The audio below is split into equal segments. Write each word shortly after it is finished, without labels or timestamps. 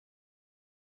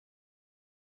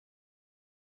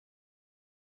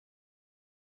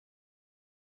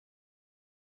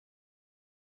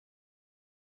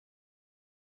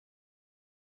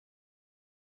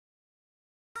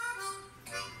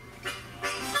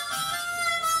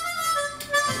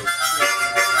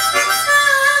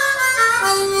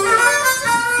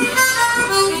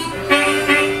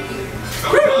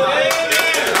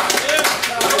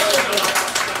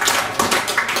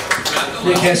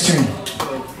Estrin.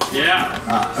 Yeah.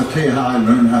 I'll tell you how I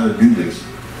learned how to do this.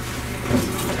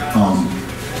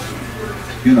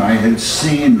 You know, I had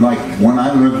seen, like, when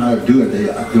I learned how to do it,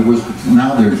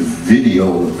 there's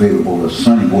video available of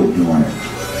Sonny Boy doing it.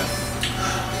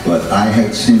 But I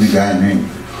had seen a guy named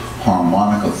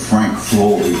Harmonica Frank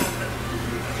Floyd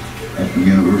at the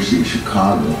University of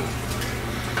Chicago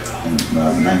in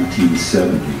about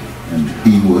 1970. And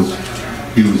he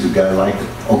was a guy like,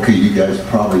 okay, you guys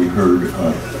probably heard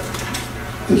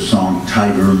the song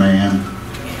Tiger Man,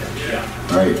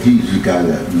 right? He's the guy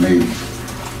that made,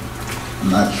 I'm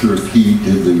not sure if he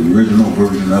did the original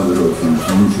version of it or from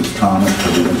Rufus Thomas,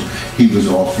 but he was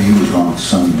on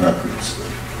Sun Records.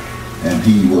 And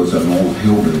he was an old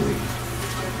hillbilly.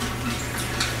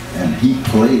 And he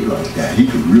played like that. He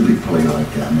could really play like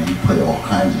that. I mean, he played all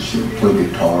kinds of shit. Play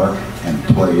guitar and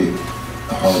play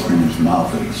the harp in his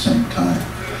mouth at the same time.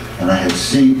 And I had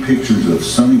seen pictures of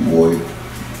Sonny Boy, you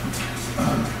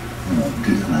know,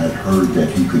 and I had heard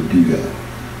that he could do that.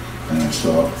 And I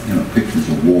saw, you know, pictures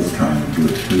of Wolf trying to do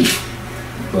it too.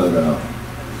 But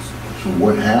so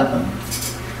what happened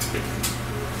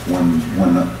when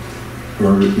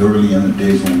early in the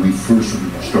days when we first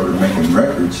started making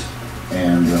records,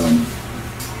 and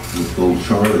with Old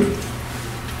Charlie,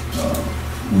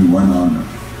 we went on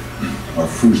our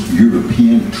first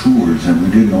European tours, and we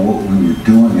didn't know what we were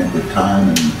doing at the time,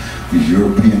 and these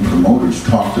European promoters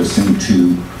talked us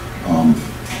into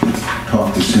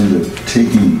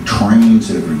taking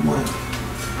trains everywhere.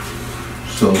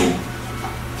 So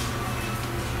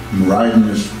riding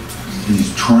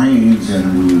these trains,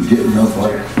 and we were getting up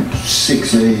like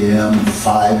 6 a.m.,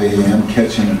 5 a.m.,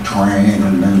 catching a train,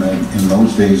 and then in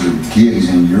those days the gigs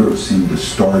in Europe seemed to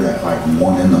start at like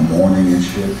 1 in the morning and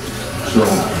shit. So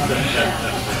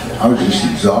I was just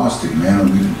exhausted, man.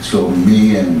 So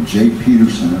me and Jay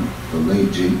Peterson, the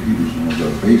late Jay Peterson was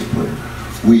our bass player,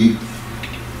 we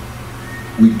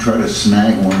tried to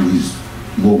snag one of these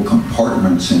little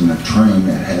compartments in the train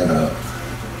that had a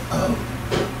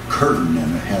curtain,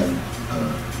 and it had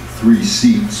 3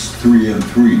 seats, 3 and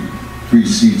 3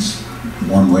 seats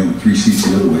one way and 3 seats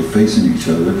the other way facing each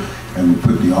other, and we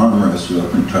put the armrests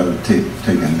up and try to take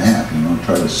a nap, you know,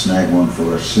 try to snag one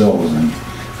for ourselves. And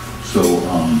so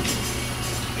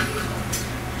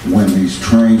when these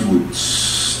trains would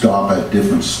stop at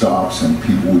different stops and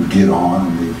people would get on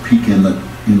and they'd peek in the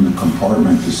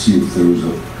compartment to see if there was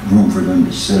a room for them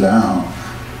to sit down,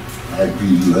 I'd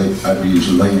be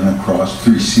laying across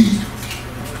 3 seats.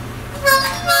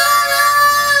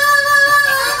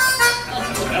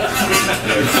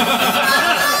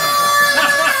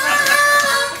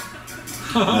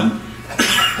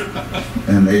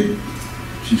 And they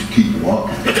just keep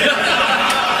walking.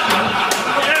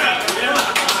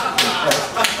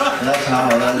 That's how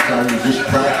I was just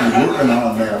practically working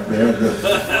on that, man,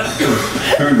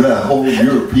 through that whole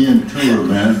European tour,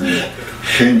 man. And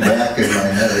came back and I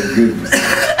had a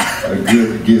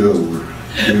good get over.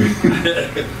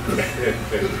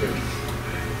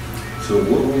 So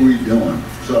what were we doing?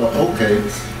 So, okay,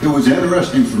 it was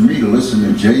interesting for me to listen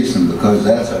to Jason, because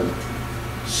that's a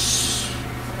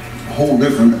whole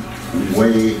different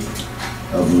way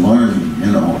of learning,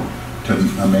 you know.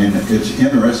 I mean, it's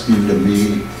interesting to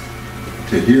me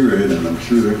to hear it, and I'm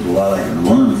sure there's a lot I can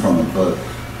learn from it, but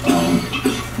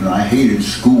you know, I hated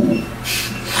school.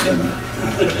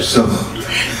 And, so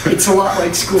It's a lot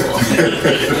like school.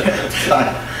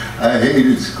 I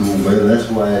hated school, but that's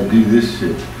why I do this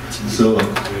shit. So,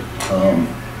 I'm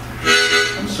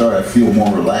sorry, I feel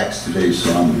more relaxed today,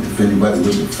 so if anybody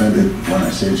was offended when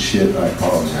I said shit, I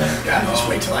apologize. God, just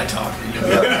wait till I talk.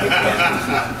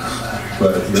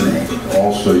 But, you know,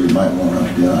 also you might want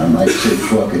to, you know, I might say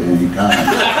fuck at any time.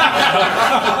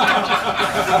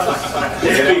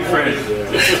 Big friend.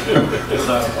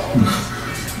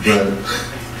 But,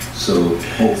 so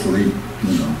hopefully,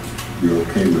 you know, you're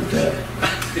okay with that.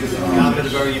 I'm at a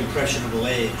very impressionable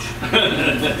age.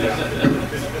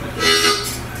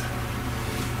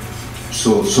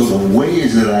 So the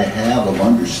ways that I have of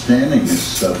understanding this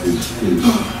stuff is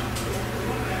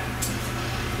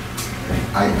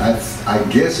I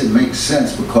guess it makes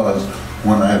sense, because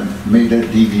when I made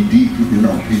that DVD, you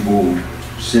know, people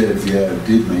said, yeah, it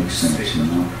did make sense, you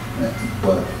know.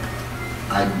 But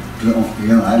I don't, you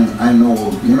know,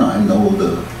 I know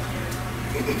the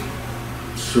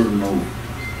certain old,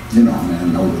 you know, I mean, I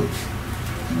know the,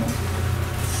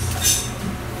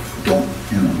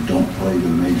 you know, don't play the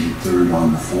major third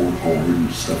on the 4 chord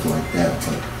and stuff like that,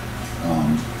 but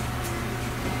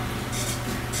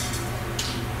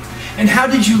And how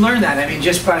did you learn that? I mean,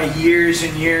 just by years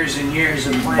and years and years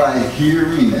of playing? By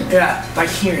hearing it. Yeah, by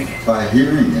hearing it. By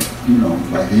hearing it,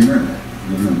 by hearing it.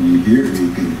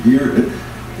 You can hear it.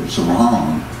 It's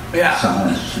wrong.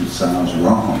 Yeah. It sounds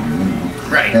wrong,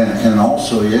 Right. And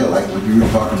also, yeah, like what you were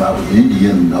talking about with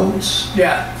Indian notes.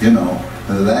 Yeah.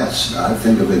 I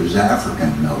think of it as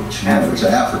African notes. It's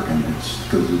African. It's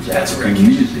because it's That's African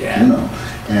Ricci, music. yeah.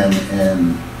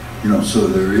 And so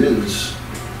there is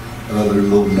other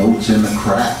little notes in the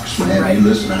cracks, man. Right. You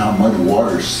listen to how Muddy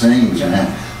Waters sings,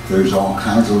 man. There's all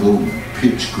kinds of little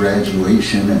pitch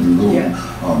graduation and little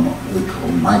we call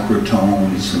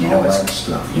microtones and all that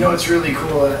stuff. You know what's really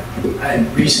cool? I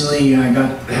recently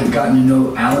have gotten to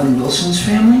know Alan Wilson's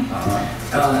family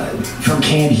from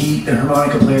Canned Heat, the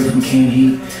harmonica player from Canned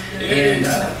Heat. And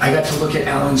I got to look at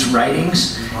Alan's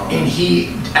writings, and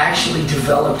he actually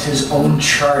developed his own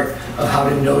chart of how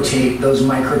to notate those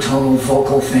microtonal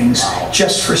vocal things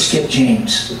just for Skip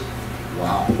James.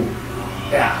 Wow.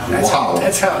 Yeah,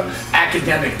 that's how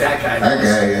academic that guy is. That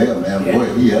guy, yeah, man, boy,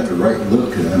 he had the right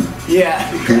look to him.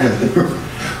 Yeah.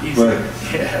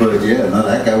 but yeah, no,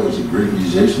 that guy was a great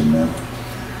musician, man.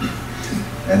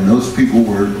 And those people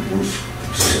were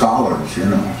scholars,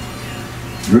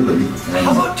 really. And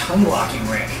How about tongue blocking,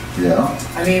 Rick? yeah.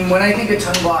 I mean, when I think of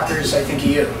tongue blockers, I think of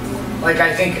you. Like,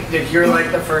 I think that you're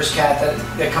like the first cat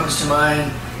that comes to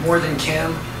mind, more than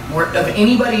Kim, more of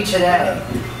anybody today.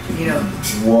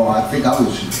 Well, I think I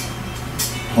was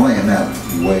playing that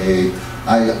way.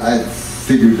 I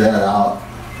figured that out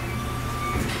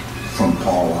from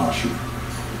Paul Osher.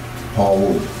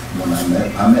 Paul, when I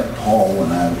met Paul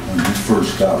when he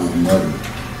first got with Muddy,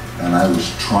 and I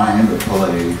was trying to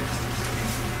play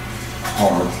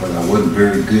harp, but I wasn't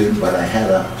very good. But I had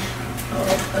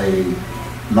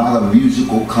not a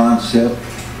musical concept,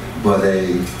 but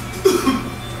a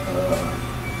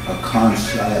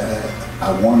concept.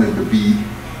 I wanted to be,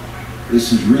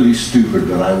 this is really stupid,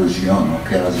 but I was young,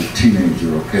 okay? I was a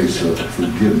teenager, okay? So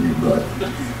forgive me, but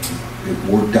it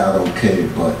worked out okay.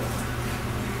 But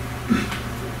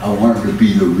I wanted to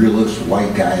be the realest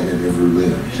white guy that ever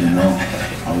lived,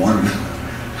 I wanted to,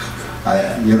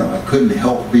 I couldn't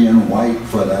help being white,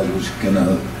 but I was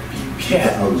gonna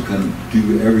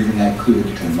do everything I could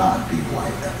to not be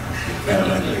white.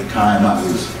 And at the time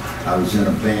I was in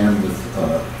a band with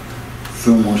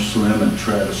Fillmore Slim and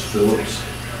Travis Phillips,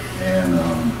 and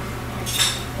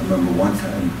I remember one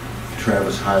time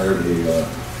Travis hired a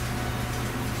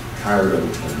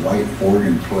white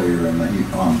organ player, and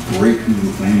on break we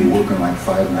were working like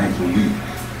 5 nights a week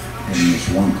in this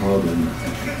one club,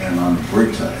 and on the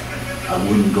breaks I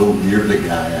wouldn't go near the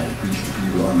guy. I used to be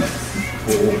on the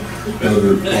whole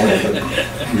other part of it,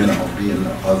 be in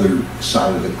the other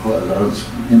side of the club. I was,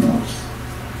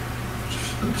 it's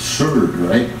just absurd,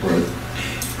 right? But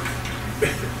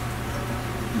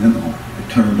it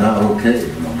turned out okay,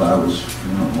 but I was,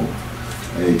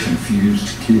 a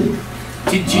confused kid.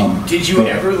 Did you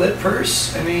ever lip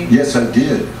purse? I mean, yes, I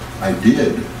did.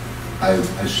 I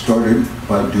started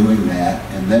by doing that,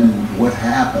 and then what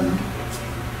happened?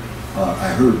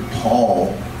 I heard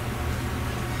Paul,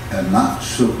 and not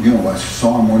so, I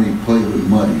saw him when he played with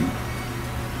Muddy,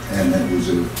 and it was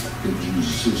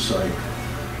just like,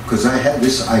 because I had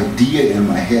this idea in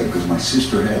my head, because my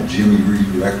sister had Jimmy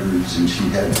Reed records,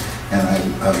 and I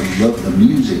loved the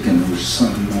music, and there was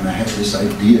something, and I had this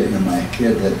idea in my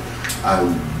head that I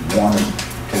wanted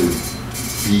to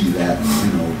be that,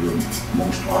 the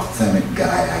most authentic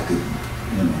guy I could,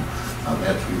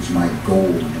 that was my goal,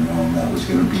 and that was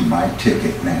going to be my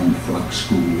ticket, man, fuck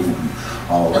school and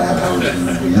all that.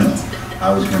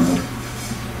 I was going to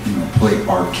play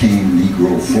arcane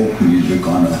Negro folk music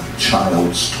on a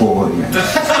child's toy, and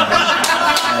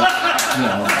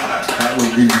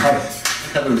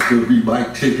that was going to be my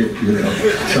ticket,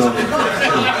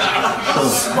 So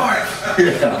smart.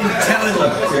 Yeah.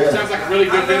 Sounds like a really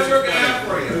good business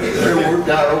plan. It worked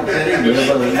out okay, but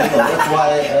that's why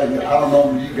I don't know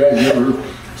if you guys ever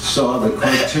saw the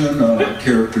cartoon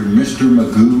character Mr.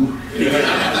 Magoo.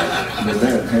 But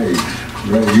that, hey,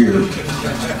 right here.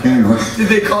 Anyway. Did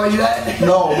they call you that?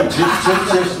 No, but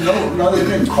no, they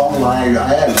didn't call me. I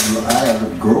had a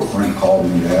girlfriend call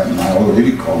me that, and my old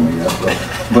lady called me that,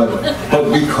 but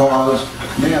because,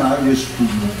 man, I just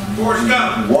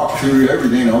walked through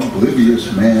everything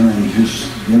oblivious, man, and just,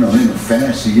 in a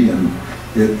fantasy, and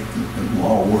it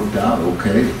all worked out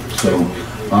okay. So,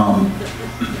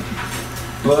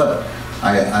 but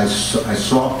I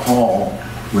saw Paul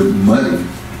with Muddy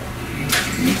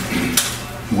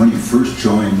when he first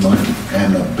joined Muddy,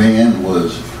 and the band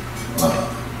was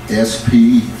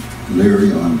SP,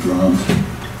 Larry on drums,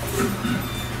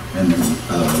 and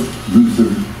Luther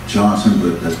Johnson,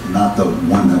 but not the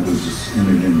one that was in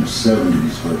it in the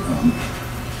 70s, but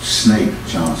Snake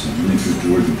Johnson, Lincoln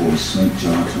Georgia boy Snake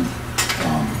Johnson,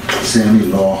 Sammy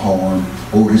Lawhorn,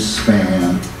 Otis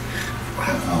Spann,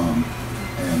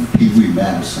 and Pee Wee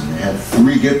Madison. They had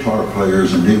 3 guitar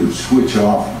players, and they would switch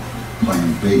off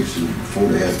playing bass before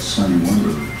they had Sonny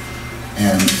Wonder.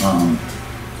 And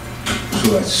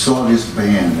so I saw this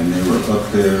band, and they were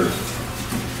up there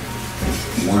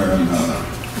wearing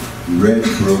red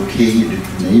brocade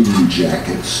navy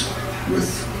jackets with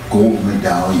gold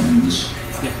medallions,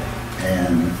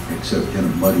 and except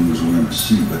Muddy was wearing a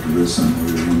suit, but the rest of them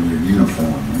were in their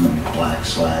uniform, black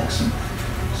slacks, and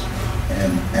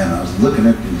I was looking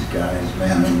at these guys,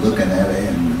 man, and looking at it,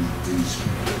 and these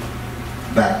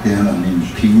back then, I mean,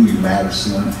 Pee Wee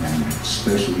Madison and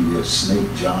especially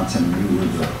Snake Johnson, we were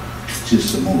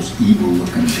just the most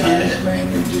evil-looking guys,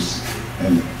 man. They just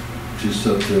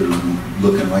up there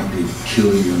looking like they'd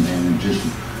kill you, man, and just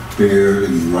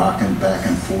barely rocking back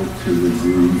and forth to the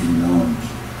groove,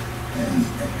 and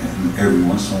every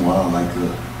once in a while, like the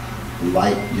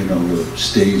light, the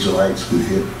stage lights would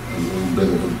hit a little bit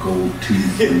of a gold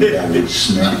tooth, and the guy would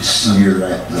sneer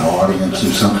at the audience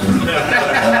or something.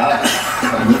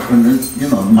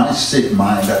 And my sick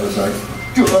mind, I was like,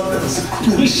 God, that's the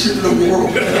coolest shit in the world.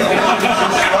 Just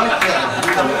like that,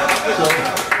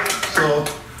 So,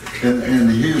 and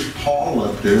here's Paul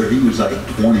up there. He was like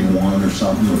 21 or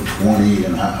something, or 20,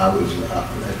 and I was,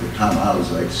 at the time, I was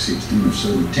like 16 or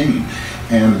 17.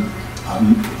 And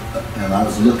I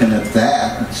was looking at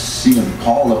that and seeing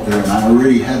Paul up there, and I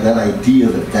already had that idea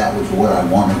that that was what I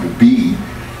wanted to be.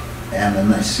 And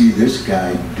then I see this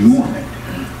guy doing it,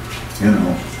 and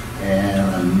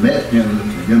I met him,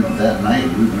 that night.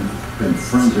 We've been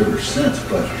friends ever since,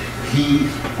 but he,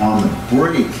 on the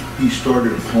break, he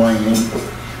started playing,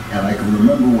 and I can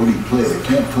remember what he played. I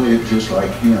can't play it just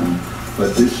like him,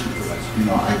 but this,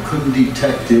 I couldn't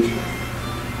detect it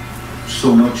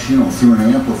so much, through an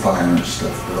amplifier and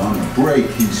stuff, but on the break,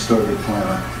 he started playing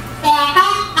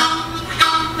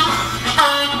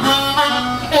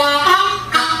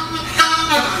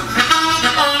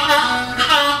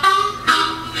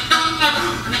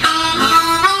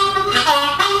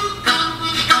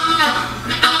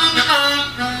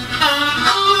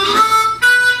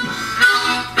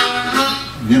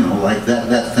like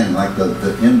that thing, like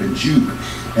the end of juke,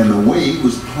 and the way he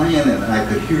was playing it, I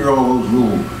could hear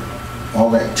all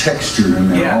that texture in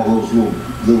there, all those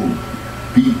little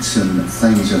beats and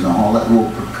things, and all that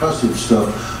little percussive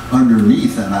stuff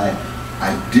underneath, and I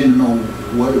didn't know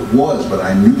what it was, but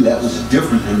I knew that was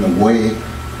different in the way,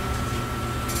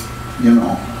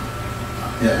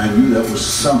 I knew that was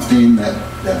something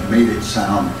that made it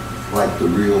sound like the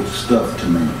real stuff to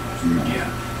me,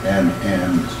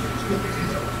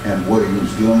 and what he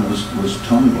was doing was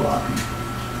tongue blocking.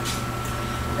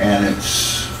 And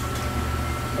it's,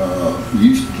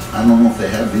 I don't know if they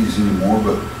have these anymore,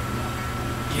 but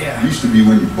it used to be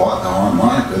when you bought the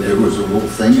harmonica, there was a little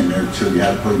thing in there until you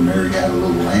had to play Mary Had a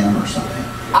Little Lamb or something.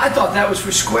 I thought that was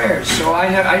for squares, so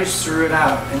I just threw it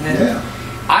out. And then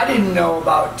I didn't know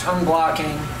about tongue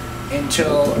blocking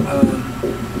until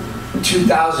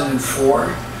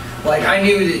 2004. Like, I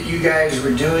knew that you guys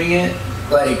were doing it,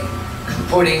 like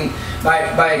putting,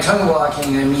 by tongue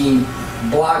blocking, I mean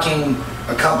blocking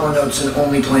a couple of notes and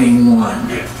only playing one,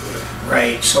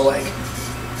 right? So like,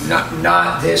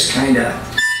 not this kind of,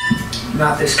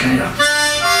 not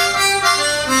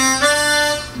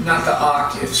the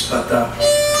octaves, but the.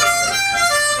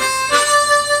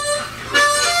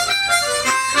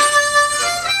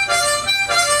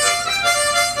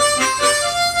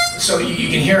 So you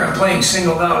can hear I'm playing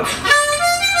single notes,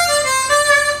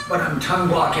 but I'm tongue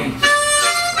blocking.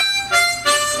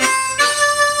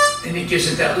 And it gives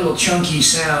it that little chunky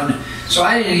sound. So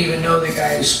I didn't even know the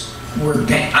guys were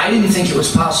bent. I didn't think it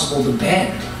was possible to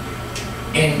bend.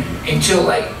 And until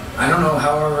like, I don't know,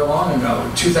 however long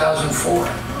ago, 2004.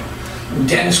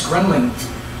 Dennis Grunling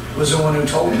was the one who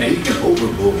told me. He can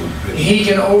overblow. He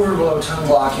can overblow tongue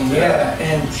blocking,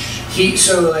 and he's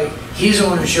the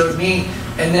one who showed me.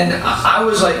 And then I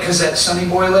was like, cause that Sonny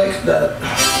Boy lick,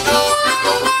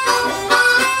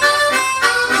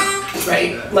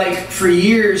 right? Like for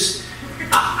years,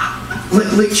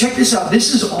 check this out.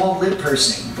 This is all lip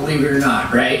pursing, believe it or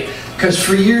not, right? Because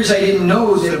for years I didn't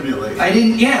know that. Simulate. I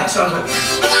didn't. Yeah. So I was like.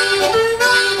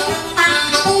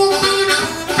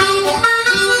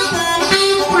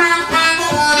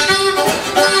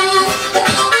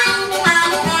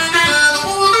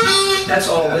 That's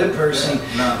all lip pursing.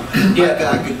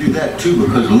 I could do that too,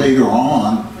 because later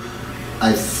on,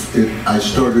 I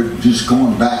started just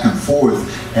going back and forth,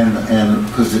 and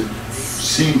because it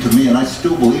seemed to me, and I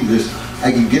still believe this,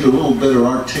 I could get a little better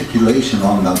articulation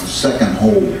on the second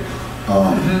hole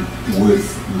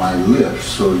with my lips.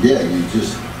 So yeah, you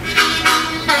just.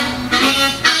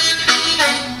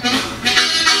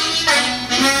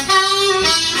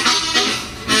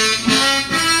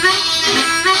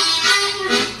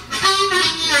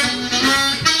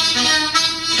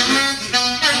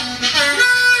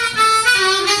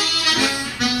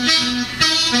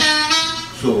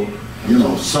 So, you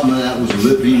know, some of that was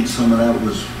lipping, some of that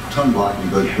was tongue blocking,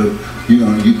 but you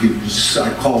know, you could,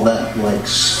 I call that like,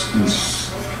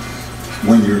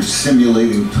 when you're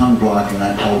simulating tongue blocking,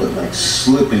 I call it like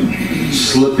slipping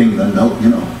the note, you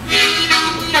know.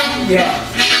 Yeah.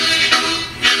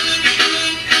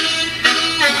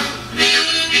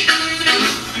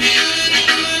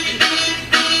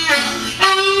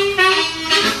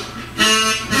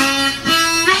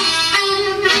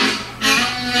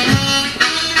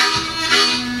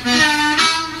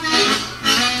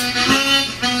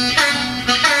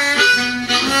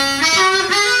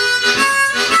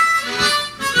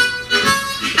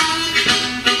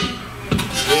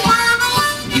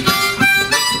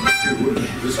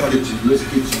 Let's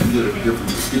get you a little different.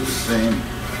 Let's get the same. You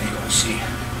gonna see.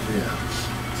 Yeah.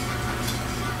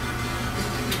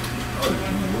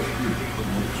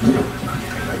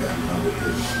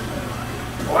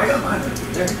 Oh, I got mine right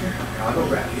there. Here. I'll go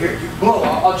grab it. Here, you blow.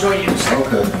 I'll join you in a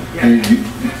second. Okay.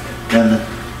 Yeah. And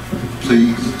so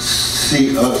you can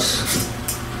see us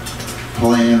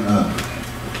playing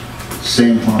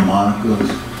same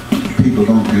harmonicas. People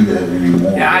don't do that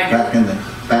anymore. Yeah, I do.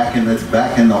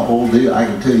 Back in the old day, I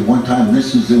can tell you one time,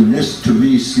 this to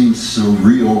me seems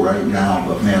surreal right now,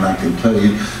 but man, I can tell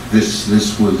you,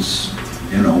 this was,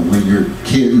 you know, when you're a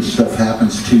kid and stuff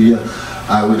happens to you,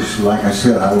 I was, like I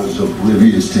said, I was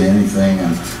oblivious to anything,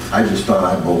 and I just thought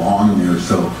I belonged there.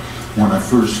 So when I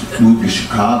first moved to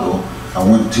Chicago, I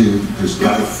went to, this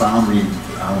guy found me,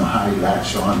 I don't know how he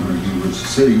latched on me,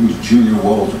 said he was Junior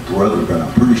Wells' brother, but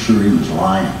I'm pretty sure he was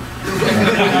lying.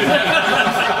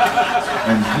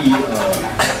 And he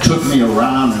took me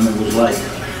around, and it was like,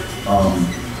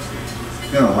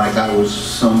 you know, like I was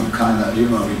some kind of, you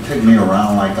know, he'd take me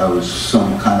around like I was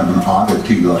some kind of an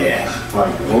oddity, like,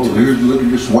 like, oh, look at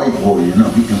this white boy, you know,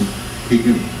 he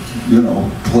can, you know,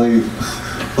 play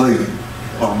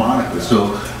harmonica.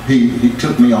 So he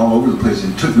took me all over the place.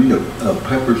 He took me to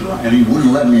Pepper's, and he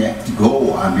wouldn't let me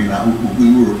go. I mean,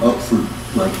 we were up for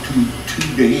like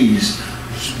two days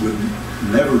with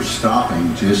never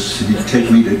stopping. Just he'd take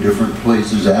me to different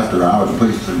places after hours,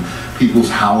 places in people's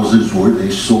houses where they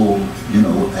sold, you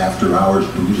know, after hours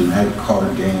booze and had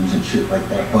card games and shit like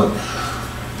that. But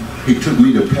he took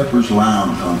me to Pepper's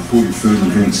Lounge on 43rd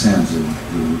and Vincennes, the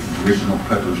original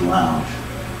Pepper's Lounge.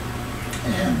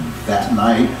 And that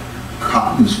night,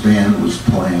 Cotton's band was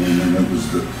playing, and it was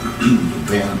the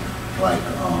band, like,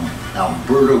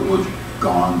 Alberta was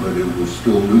gone, but it was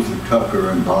still Luther Tucker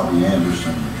and Bobby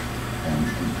Anderson, and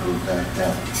that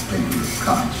band was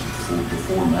Cotton's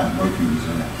before Matt Murphy was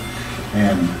in it.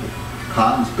 And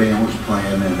Cotton's band was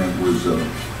playing, and it was a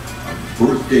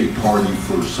birthday party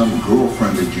for some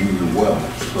girlfriend of Junior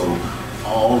Wells. So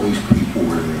all these people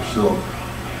were there. So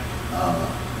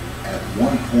at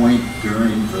one point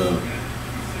during the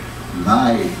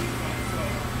night,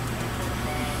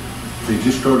 they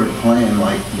just started playing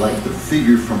like the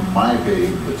figure from My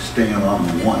Babe, but staying on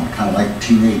the one, kind of like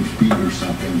Teenage Beat or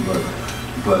something,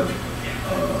 but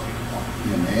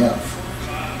in F.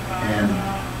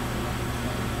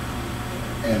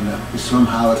 And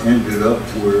somehow it ended up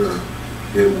where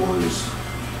it was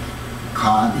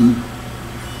Cotton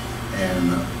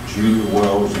and Junior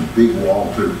Wells and Big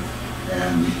Walter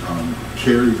and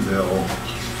Caryville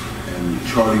and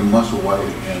Charlie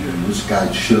Musselwhite, and then this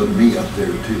guy shoved me up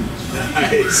there too.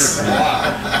 Nice.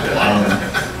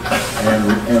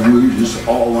 And we were just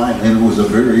all lined, and it was a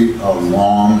very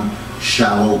long,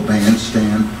 shallow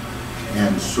bandstand,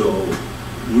 and so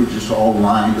we were just all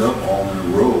lined up, all in a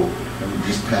row, and we're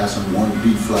just passing one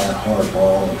B-flat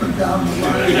hardball up and down the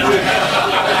line.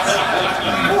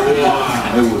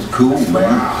 It was cool,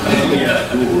 man. It was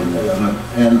cool.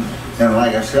 And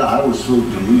like I said, I was so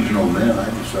delusional then, I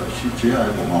just thought, shit, yeah,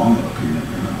 I belong up here,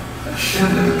 you know.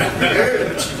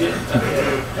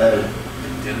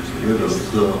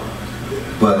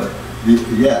 But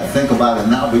yeah, think about it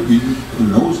now, but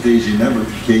in those days you never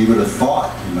gave it a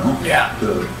thought, you know. Yeah.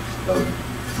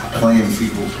 playing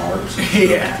people's hearts. And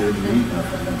Yeah. stuff didn't mean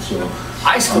nothing. And so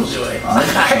I still do it.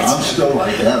 I'm still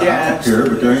like that. Yeah, I don't care,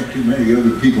 but there ain't too many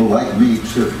other people like me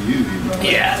except for you, you know.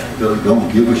 Yeah. They don't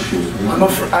give a shit. You know?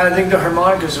 I think the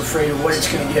harmonica's afraid of what it's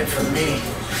going to get from me.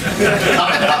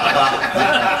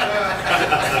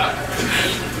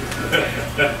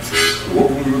 What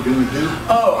we were gonna do?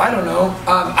 Oh, I don't know.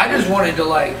 I just wanted to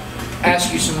like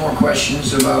ask you some more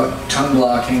questions about tongue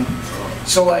blocking.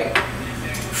 So like,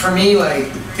 for me,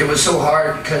 like it was so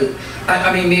hard because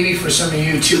I mean maybe for some of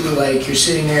you too, like you're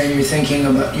sitting there and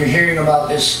you're hearing about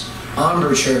this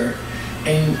embouchure,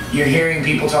 and you're hearing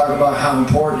people talk about how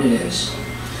important it is,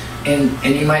 and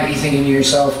you might be thinking to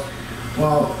yourself,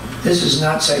 well, this is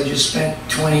nuts. I just spent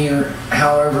 20 or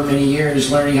however many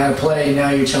years learning how to play, and now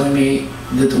you're telling me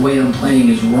that the way I'm playing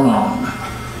is wrong.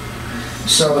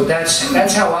 So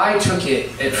that's how I took it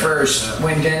at first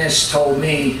when Dennis told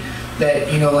me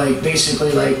that, you know, like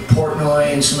basically like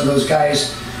Portnoy and some of those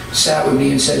guys sat with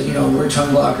me and said, you know, we're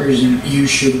tongue blockers and you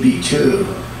should be too.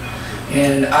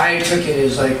 And I took it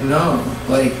as like, no,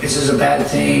 like this is a bad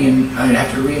thing and I'd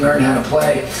have to relearn how to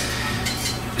play.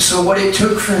 So what it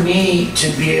took for me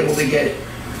to be able to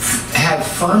have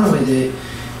fun with it,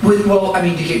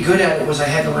 to get good at it, was I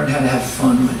had to learn how to have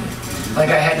fun with it. Like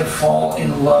I had to fall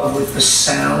in love with the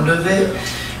sound of it.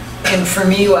 And for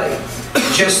me, like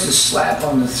just to slap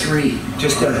on the 3,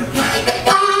 just to,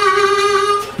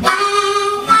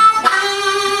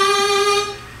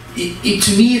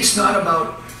 to me, it's not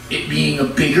about it being a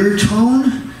bigger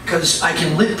tone, because I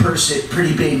can lip purse it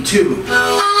pretty big too.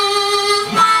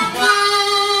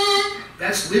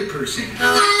 That's lip pursing.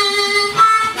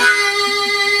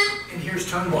 And here's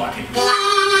tongue blocking.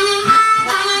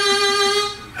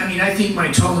 I mean, I think my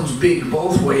tone's big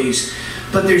both ways,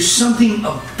 but there's something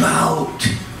about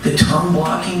the tongue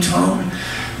blocking tone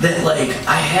that like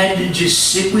I had to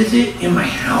just sit with it in my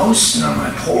house and on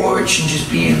my porch and just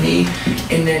being me,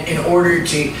 and then in order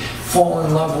to fall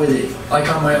in love with it, like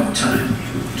on my own time.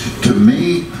 To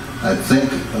me, I think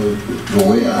the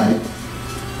way I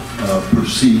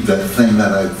perceive that thing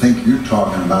that I think you're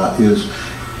talking about is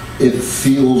it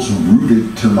feels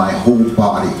rooted to my whole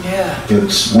body. Yeah.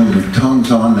 It's when your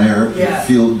tongue's on there, yeah. you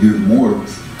feel you're more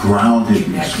grounded,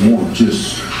 it's Connected. more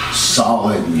just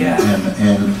solid, yeah.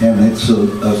 and it's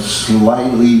a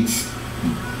slightly,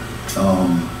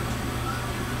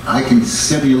 I can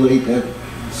simulate that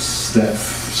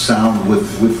sound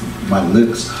with my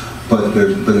lips, but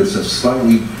it's a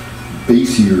slightly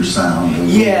bassier sound.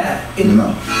 Yeah. You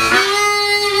know.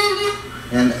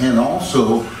 And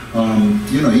also,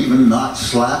 you know, even not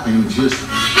slapping, just.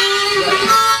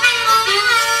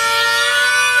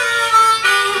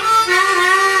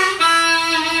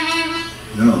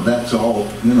 You know, that's all,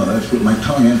 you know, that's with my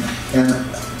tongue. And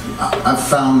I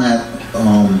found that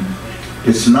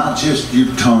it's not just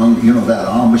your tongue, you know, that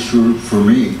embouchure for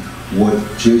me, what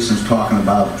Jason's talking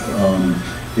about,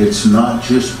 it's not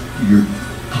just your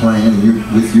playing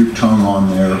with your tongue on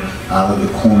there out of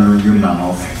the corner of your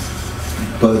mouth,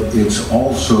 but it's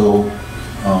also,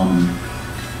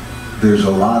 there's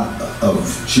a lot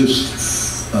of just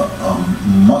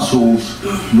muscles,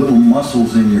 little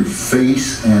muscles in your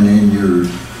face and in your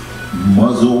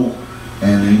muzzle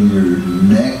and in your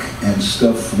neck and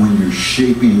stuff when you're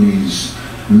shaping these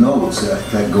notes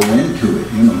that go into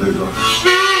it. You know, there's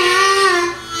a...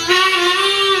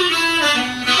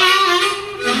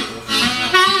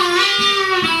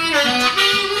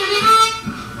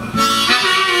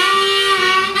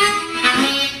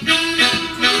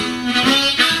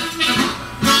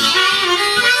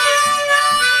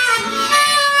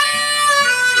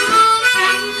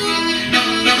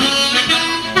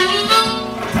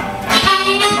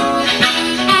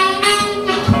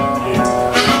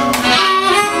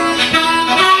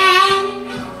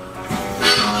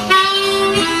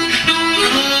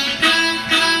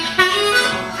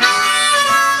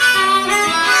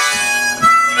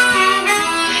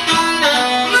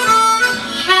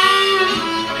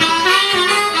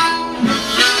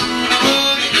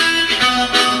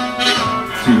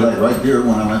 Right here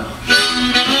when I went,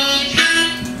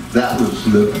 that was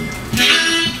living,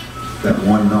 that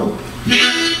one note,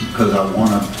 because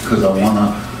I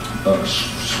wanna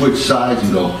switch sides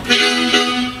and go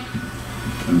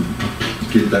and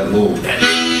get that little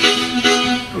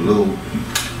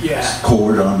yeah.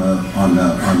 chord on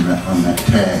that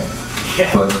tag.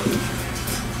 Yeah.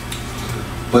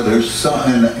 But there's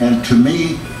some, and to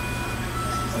me,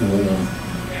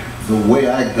 the way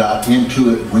I got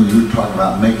into it when you were talking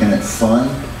about making it fun,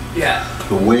 yeah.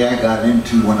 The way I got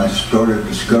into when I started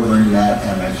discovering that,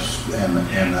 and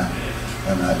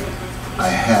I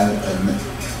had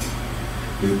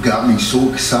it got me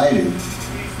so excited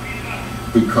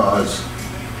because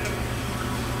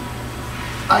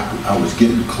I was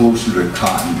getting closer to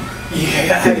Cotton,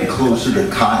 getting closer to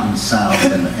Cotton sound,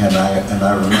 and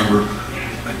I remember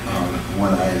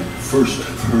when I first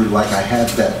heard, like I had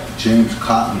that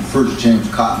first James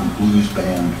Cotton blues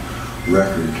band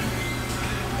record,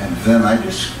 and then I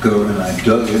just go and I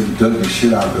dug the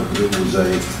shit out of it. It was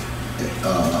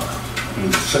it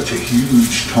was such a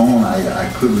huge tone,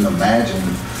 I couldn't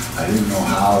imagine. I didn't know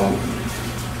how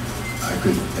I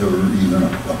could ever even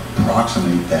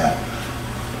approximate that.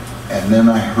 And then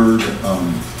I heard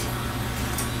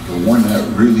the one that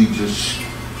really just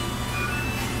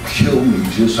killed me,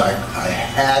 I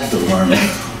had to learn it,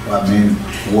 I mean,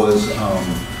 was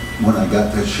when I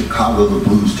got that Chicago the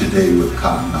Blues Today with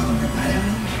Cotton on it, man.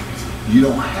 You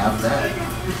don't have that?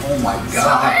 Oh my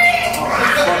God. Oh,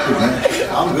 fuck it,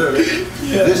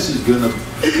 man. This is gonna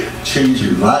change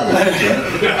your life.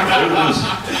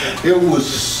 It was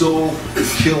so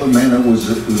killing, man. It was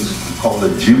called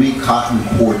the Jimmy Cotton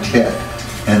Quartet,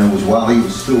 and it was while he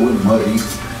was still with Muddy,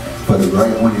 but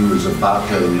right when he was about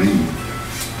to leave.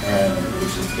 And it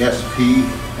was an SP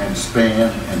and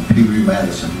Span and Pee Wee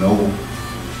Madison, no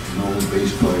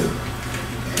bass player,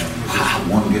 and just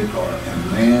one guitar.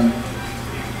 And man,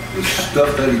 the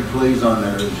stuff that he plays on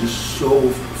there is just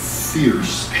so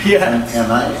fierce. Yeah.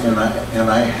 And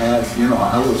I had, you know,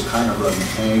 I was kind of an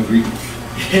angry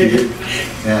kid,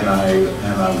 and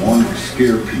I wanted to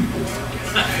scare people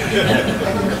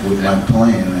with my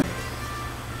playing, and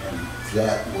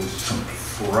that was some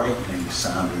frightening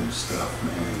sounding stuff,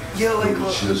 man. Yeah, like it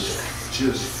was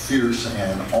just fierce,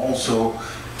 and also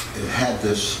it had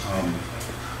this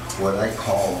what I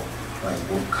call, like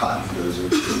what Cotton does,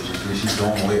 it's his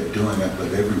own way of doing it,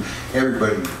 but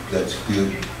everybody that's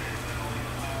good,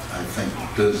 I think,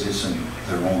 does this in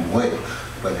their own way,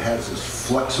 but it has this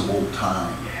flexible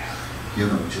time, you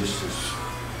know, just this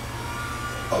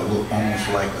almost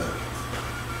like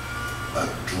a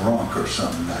drunk or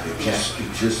something, that it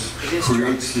just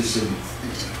creates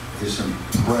this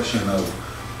impression of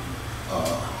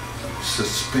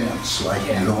suspense, like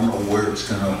you don't know where it's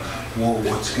gonna,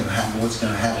 what's gonna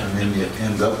happen, and then you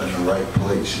end up in the right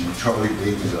place. And Charlie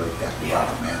Davies like that,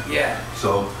 man. Yeah.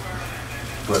 So,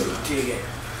 but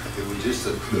it was just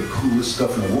the coolest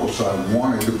stuff in the world. So I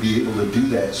wanted to be able to do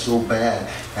that so bad,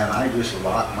 and I just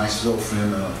locked myself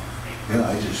in. You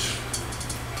know,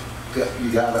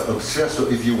 you gotta obsess.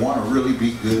 If you want to really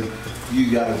be good,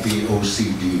 you gotta be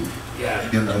OCD.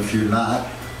 Yeah. You know, if you're not,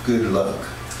 good luck.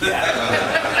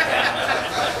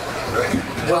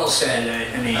 Well said.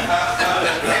 I mean,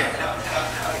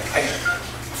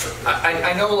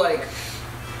 I know, like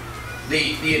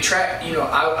the attract. You know,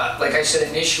 like I said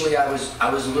initially, I was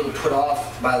a little put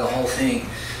off by the whole thing.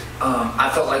 I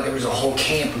felt like there was a whole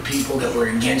camp of people that were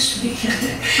against me.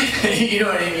 You know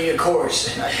what I mean? Of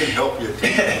course. I can help you.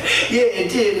 Yeah,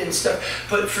 it did and stuff.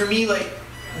 But for me, like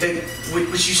what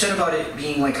you said about it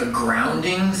being like a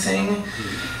grounding thing,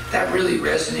 that really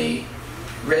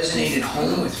resonated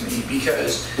home with me,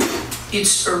 because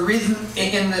it's a rhythm,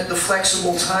 and the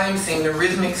flexible time thing, the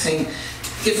rhythmic thing.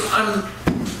 If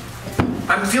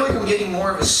I feel like I'm getting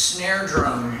more of a snare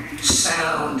drum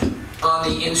sound on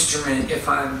the instrument if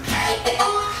I'm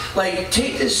like,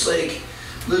 take this like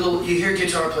little, you hear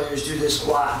guitar players do this a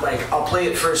lot, like I'll play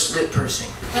it first lip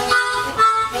pursing.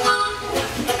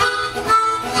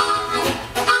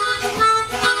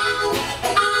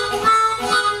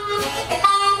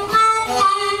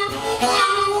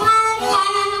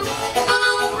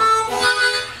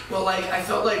 Well, like I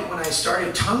felt like when I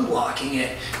started tongue blocking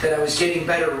it that I was getting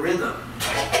better rhythm.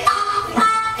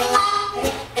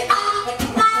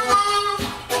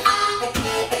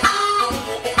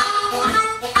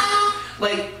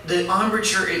 Like the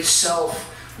embouchure itself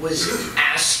was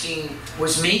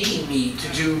making me to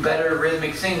do better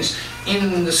rhythmic things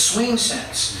in the swing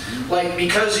sense. Like,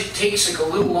 because it takes like a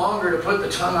little longer to put the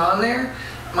tongue on there,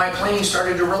 my playing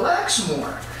started to relax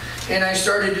more, and I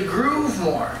started to groove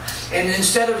more. And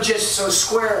instead of just so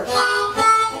square,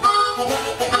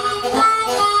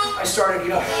 I started, you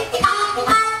know,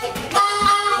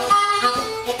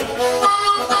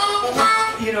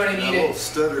 you know what I mean? A little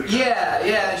stutter.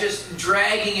 Yeah, just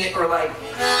dragging it, or like,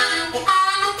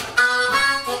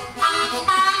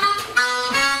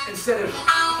 instead of,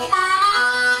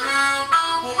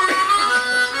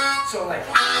 so like,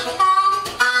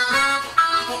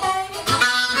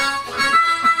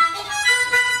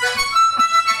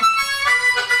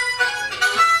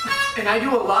 and I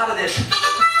do a lot of this.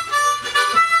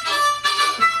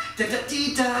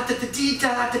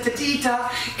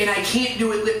 And I can't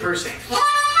do it lip pursing.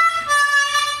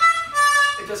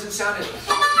 It doesn't sound as...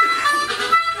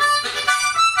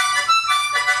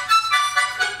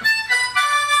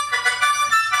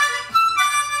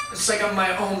 It's like I'm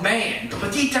my own band.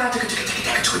 And,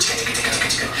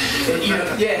 you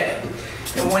know, yeah.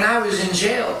 And when I was in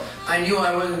jail, I knew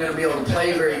I wasn't going to be able to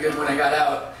play very good when I got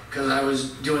out because I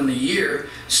was doing the year.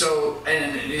 So,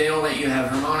 and they don't let you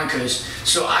have harmonicas.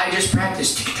 So I just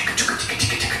practiced.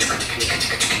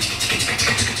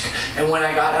 And when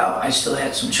I got out, I still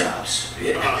had some chops.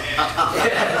 Yeah.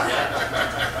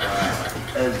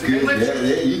 That's good.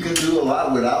 Yeah, you can do a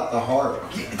lot without the harp.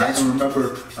 I can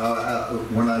remember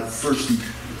when I first,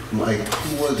 like,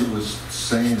 who was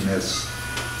saying this?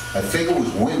 I think it was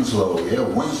Winslow. Yeah,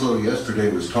 Winslow yesterday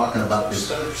was talking about this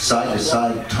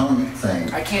side-to-side tongue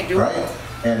thing. I can't do it. Right?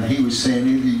 And he was saying,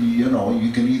 you know,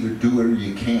 you can either do it or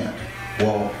you can't.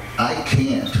 Well, I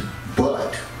can't,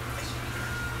 but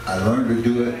I learned to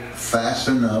do it fast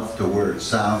enough to where it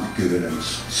sounds good and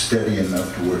steady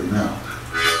enough to where it now.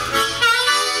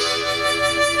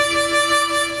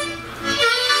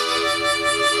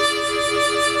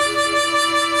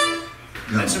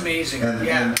 That's amazing. And,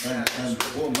 yeah. And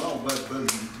well, no, but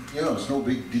you know, it's no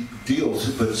big deal.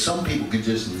 But some people can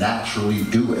just naturally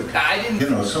do it. I didn't. You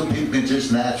know, some people can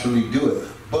just naturally do it.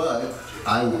 But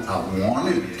I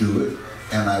wanted to do it,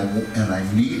 and I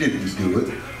needed to do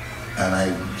it, and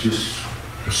I just.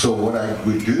 So what I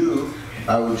would do,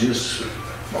 I would just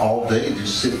all day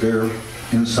just sit there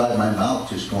inside my mouth,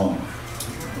 just going,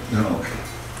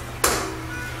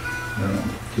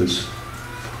 just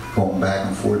going back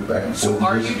and forth, back and forth. So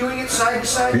are you doing it side to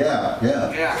side? Yeah.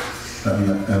 Yeah.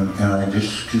 And I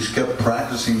just kept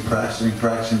practicing, trying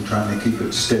to keep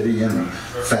it steady and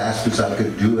fast as I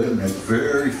could do it. And it's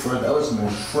very that was the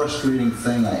most frustrating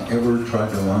thing I ever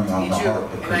tried to learn on the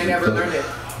harp. And I never learned it.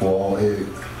 Well,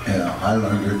 I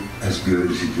learned it as good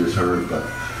as you just heard, but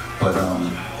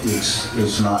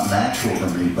it's not natural to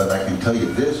me. But I can tell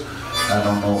you this. I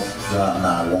don't know if,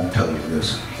 I won't tell you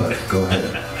this, but go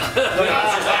ahead.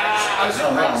 I was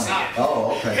practicing it.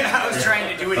 Oh, okay. Yeah, I was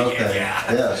trying to do it again, Okay.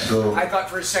 yeah. Yeah, so. I thought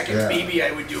for a second maybe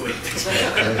I would do it.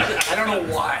 I don't know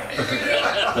why.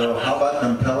 So how about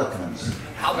them pelicans?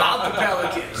 How about the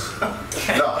pelicans?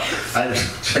 No, I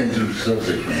just changed the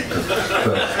subject, man, because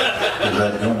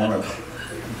I don't want to,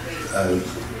 I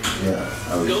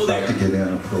was about to get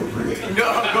inappropriate. No,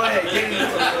 go ahead. Get me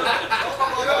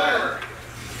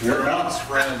You're not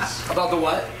friends. About the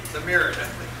what? The mirror.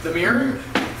 The mirror?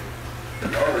 Oh,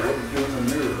 what are you doing in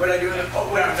the mirror? What I do in the... Oh,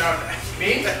 no. Me?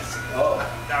 Oh.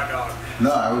 No.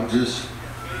 No, I would just,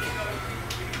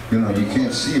 you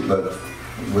can't see it, but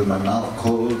with my mouth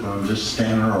closed, I'm just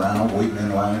standing around waiting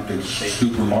in line at the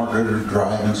supermarket or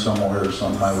driving somewhere or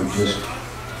something. I would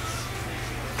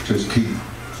just keep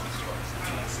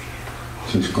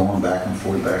going back and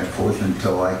forth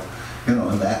until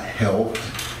and that helped.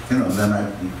 Then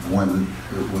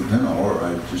or I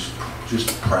just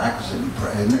practicing,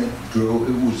 and it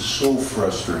was so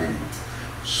frustrating,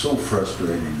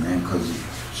 man, because,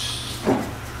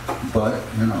 but,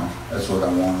 that's what I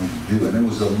wanted to do. And it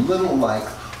was a little like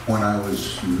when I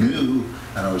was new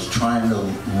and I was trying to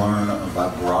learn a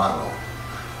vibrato,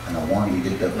 and I wanted to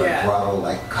get that vibrato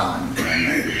like cotton, and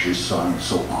it just sounded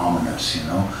so ominous,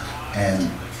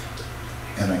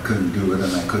 and I couldn't do it,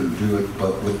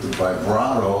 but with the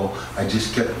vibrato, I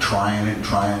just kept trying and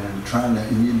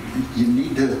you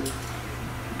need to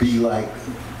be like,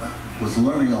 was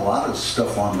learning a lot of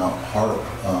stuff on the harp,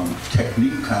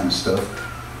 technique kind of stuff.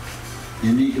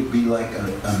 You need to be like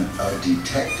a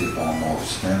detective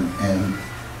almost, and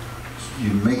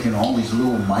you're making all these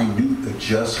little minute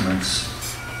adjustments,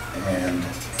 and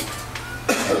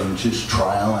just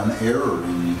trial and error,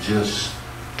 and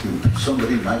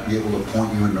somebody might be able to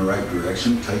point you in the right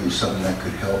direction, tell you something that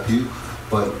could help you,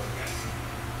 but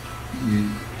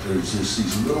there's just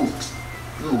these little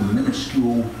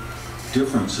minuscule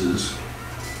differences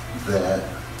that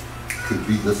could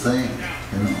be the thing,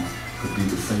 could be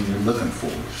the thing you're looking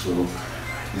for. So,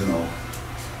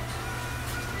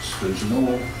 there's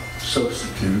no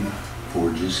substitute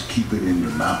for just keep it in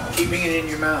your mouth. Keeping it in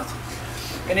your mouth.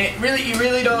 And you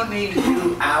really don't need to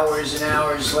do hours and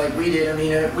hours like we did. I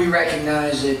mean, we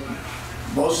recognize that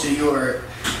most of you are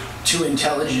too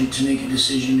intelligent to make a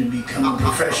decision to become a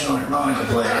professional harmonica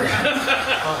player,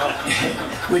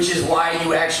 which is why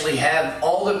you actually have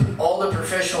all the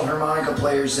professional harmonica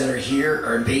players that are here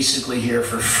are basically here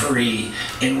for free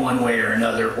in one way or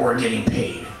another, or getting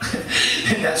paid.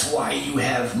 And that's why you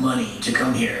have money to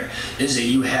come here, is that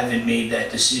you haven't made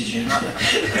that decision.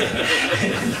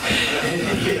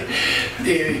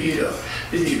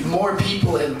 More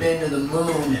people have been to the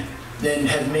moon than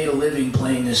have made a living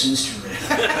playing this instrument.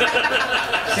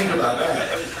 Think about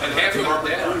that. And half of our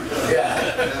dead.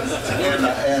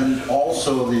 Yeah. And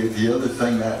also the other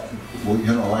thing that, well,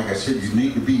 you know, like I said, you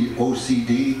need to be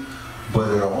OCD,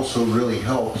 but it also really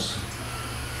helps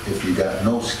if you got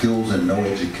no skills and no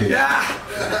education.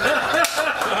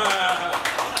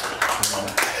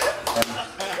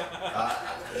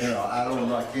 You know, I don't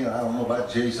like, you know, I don't know about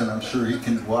Jason. I'm sure he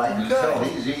can. Well, I can tell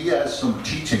he has some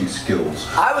teaching skills.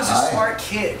 I was a smart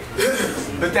kid,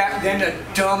 but then a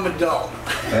dumb adult.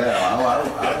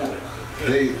 Yeah,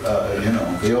 they, you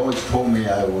know, they always told me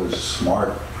I was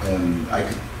smart and I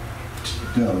could,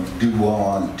 you know, do well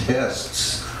on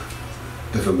tests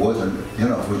if it wasn't, you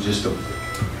know, if it was just a.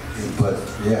 But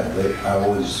yeah,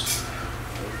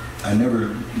 I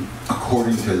never,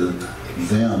 according to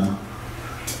them,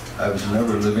 I was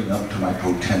never living up to my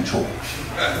potential.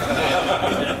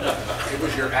 It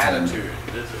was your attitude.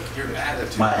 Your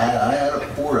attitude. I had a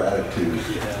poor attitude.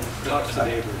 Talk to the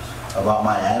neighbors. About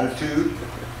my attitude?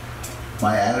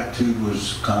 My attitude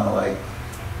was kind of like,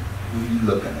 what are you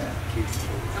looking at?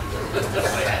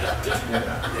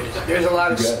 Yeah. There's a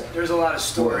lot of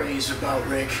stories about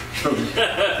Rick.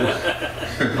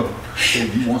 Hey,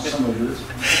 you want some of this?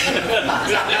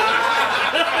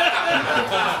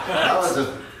 I was a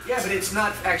Yeah, but it's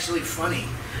not actually funny.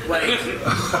 Like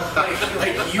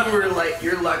you're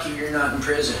lucky you're not in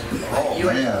prison. Oh,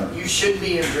 man. You should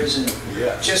be in prison.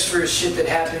 Yeah. Just for shit that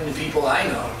happened to people I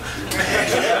know.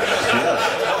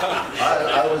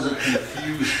 I was a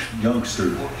confused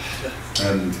youngster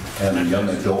and a young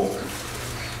adult,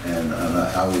 and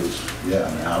I was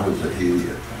an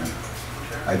idiot. Man.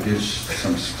 I did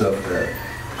some stuff that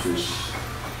just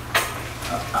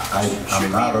I'm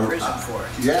not in prison for it.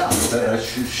 Yeah, that I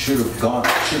should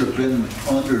have been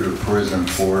under the prison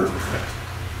for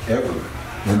ever,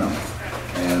 you know,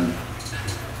 and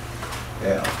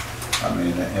yeah. I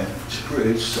mean,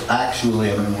 it's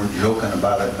actually, I mean, we're joking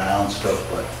about it now and stuff,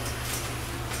 but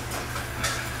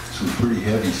some pretty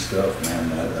heavy stuff, man,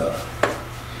 that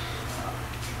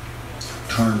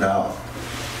turned out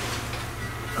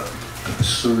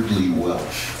absurdly well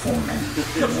for me.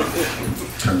 You know,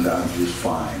 turned out just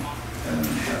fine, and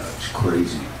it's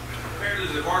crazy. Apparently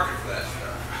there's a market for that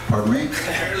stuff. Pardon me?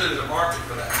 Apparently there's a market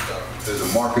for that stuff. There's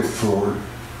a market for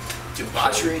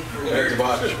Debauchery?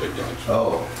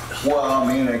 Oh, well, I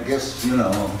mean, I guess, you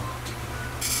know,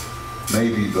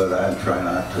 maybe, but I try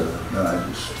not to, you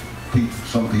know,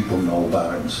 some people know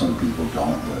about it and some people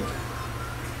don't, but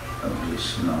I'm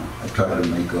just, you know, I try to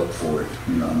make up for it.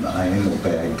 You know, I ain't a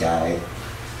bad guy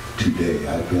today.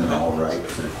 I've been all right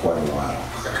for quite a while.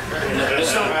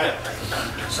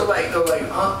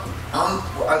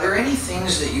 Are there any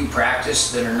things that you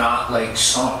practice that are not like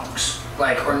songs?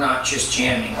 Like, or not just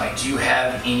jamming? Like, do you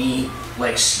have any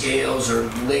like scales or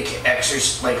lick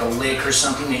exercise, like a lick or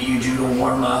something that you do to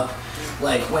warm up?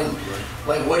 Like what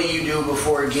do you do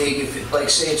before a gig? If it, like,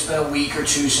 say it's been a week or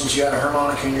two since you had a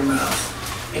harmonica in your mouth,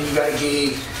 and you got a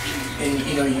gig, and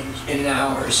you know, in an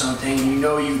hour or something, and you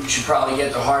know you should probably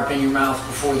get the harp in your mouth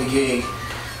before the gig,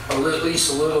 at least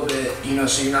a little bit, you know,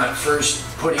 so you're not first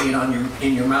putting it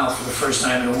in your mouth for the first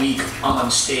time in a week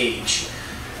on stage.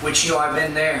 Which, you know, I've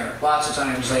been there lots of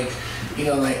times. Like, you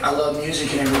know, like, I love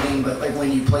music and everything, but like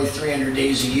when you play 300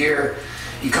 days a year,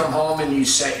 you come home and you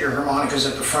set your harmonicas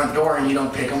at the front door and you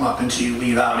don't pick them up until you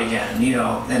leave out again, you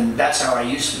know. And that's how I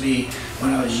used to be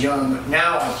when I was young.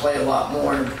 Now I play a lot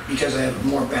more because I have a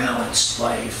more balanced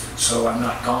life, so I'm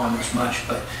not gone as much.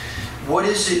 But what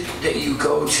is it that you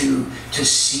go to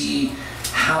see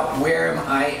where am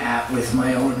I at with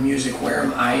my own music? Where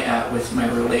am I at with my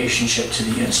relationship to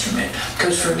the instrument?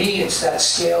 Because for me, it's that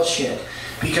scale shit.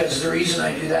 Because the reason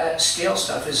I do that scale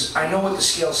stuff is I know what the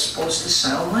scale's supposed to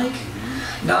sound like.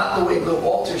 Not the way Lil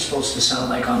Walter's supposed to sound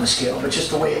like on the scale, but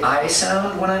just the way I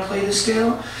sound when I play the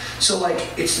scale. So like,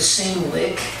 it's the same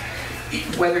lick,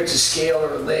 whether it's a scale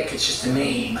or a lick, it's just a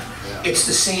name. Yeah. It's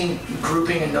the same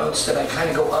grouping of notes that I kind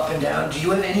of go up and down. Do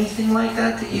you have anything like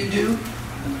that you do?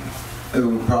 It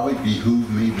would probably behoove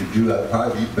me to do. I'd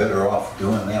probably be better off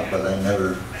doing that, but I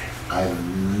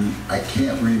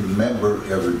can't remember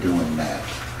ever doing that.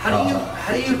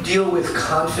 How do you deal with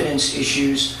confidence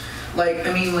issues? Like,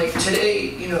 I mean, like today,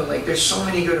 you know, like there's so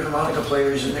many good harmonica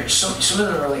players, and there's some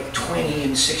of them are like 20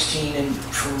 and 16 and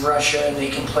from Russia, and they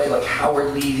can play like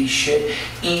Howard Levy shit,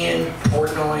 and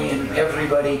Portnoy and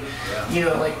everybody. You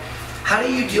know, like, how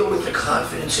do you deal with the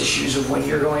confidence issues of when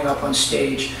you're going up on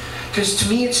stage? Because to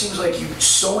me, it seems like you're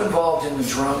so involved in the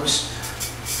drums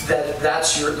that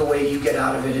that's the way you get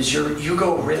out of it, is you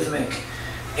go rhythmic.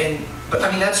 But I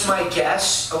mean, that's my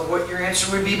guess of what your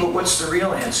answer would be, but what's the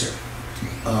real answer?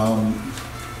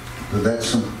 But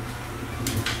that's a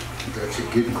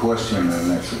good question,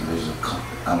 and I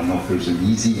don't know if there's an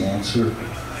easy answer,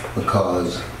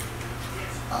 because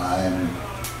I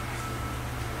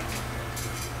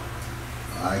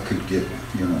could get,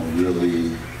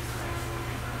 really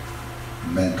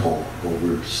mental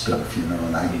over stuff,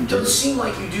 and I can. It doesn't seem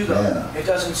like you do, though. Yeah. It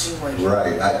doesn't seem like you.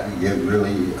 Right. I get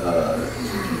really,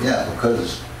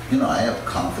 because I have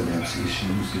confidence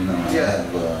issues. I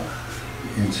have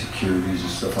insecurities and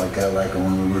stuff like that. Like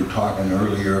when we were talking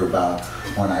earlier about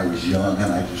when I was young,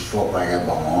 and I just felt like I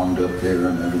belonged up there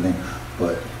and everything,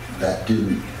 but that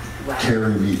didn't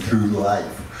carry me through life.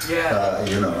 Yeah.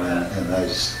 And I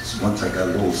just, once I got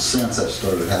a little sense, I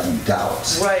started having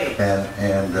doubts. Right.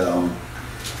 And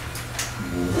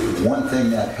one thing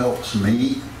that helps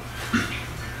me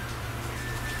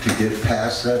to get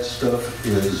past that stuff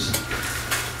is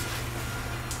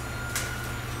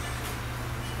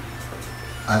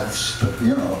I've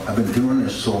been doing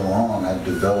this so long, I've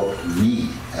developed me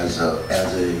as a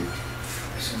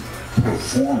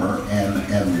performer,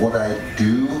 and what I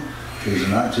do is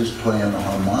not just playing the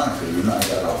harmonica. I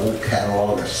got a whole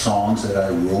catalog of songs that I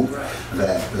wrote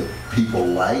that the people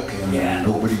like, and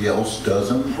nobody else does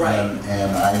them,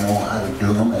 and I know how to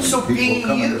do them, and so people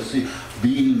come to see.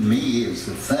 Being me is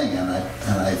the thing, and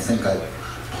I think I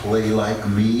play like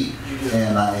me,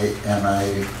 and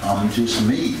I'm just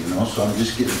me, so I'm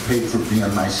just getting paid for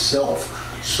being myself.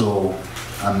 So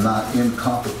I'm not in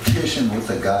competition with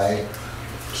a guy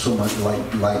so much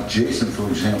like Jason, for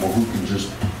example, who can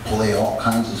just play all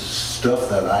kinds of stuff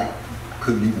that I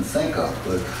couldn't even think of,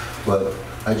 but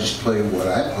I just play what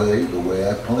I play the way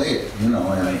I play it, and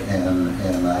I, and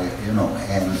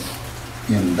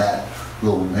in that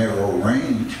little narrow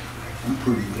range, I'm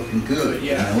pretty fucking good.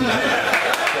 Yeah.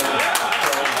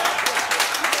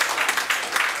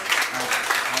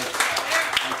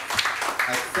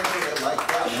 I think of it like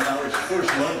that. When I was first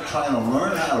trying to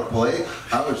learn how to play,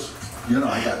 I was,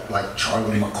 I got like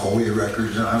Charlie McCoy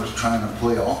records, and I was trying to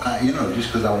play all kinds, just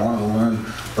because I wanted to learn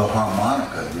the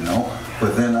harmonica,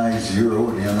 But then I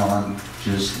zeroed in on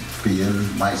just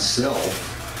being myself,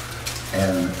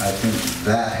 and I think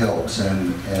that helps.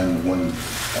 And when,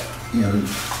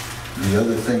 the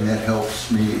other thing that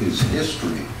helps me is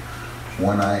history.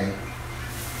 When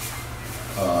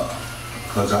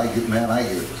because I get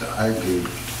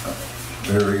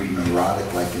very neurotic,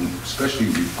 especially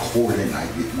recording.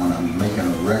 When I'm making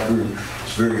a record,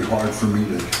 it's very hard for me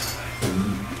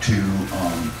to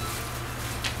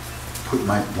put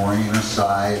my brain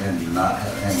aside and not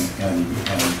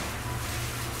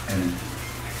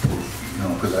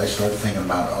because I start thinking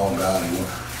about, oh God,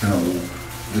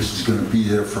 this is going to be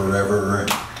there forever,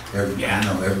 and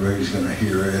everybody's going to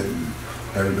hear it, and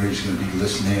everybody's going to be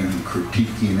listening and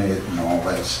critiquing it and all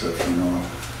that stuff.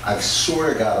 I've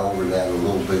sort of got over that a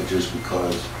little bit, just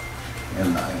because,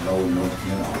 and I know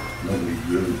nobody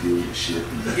really gives a shit.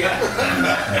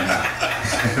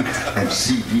 And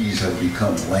CDs have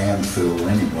become landfill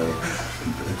anyway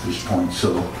at this point.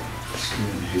 So it's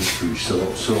in history.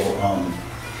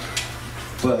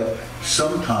 But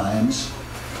sometimes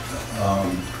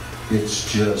it's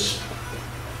just,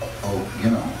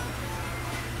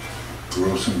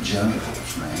 grow some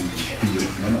genitals, man. You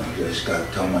just got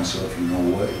to tell myself,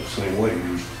 what? So what?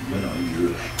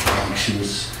 You're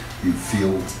anxious. You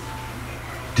feel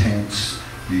tense.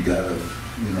 You gotta,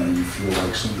 you feel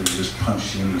like somebody just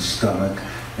punched you in the stomach,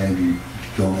 and you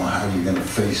don't know how you're gonna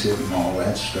face it and all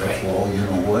that stuff. Right. Well, you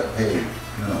know what? Hey,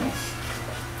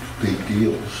 big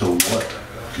deal. So what?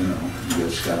 You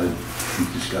just gotta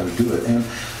do it. And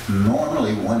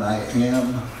normally when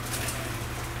I'm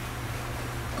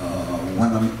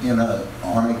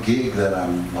on a gig that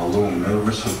I'm a little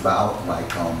nervous about, like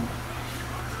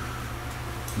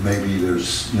maybe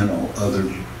there's other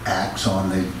acts on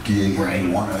the gig,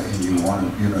 and you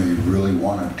really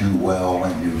want to do well,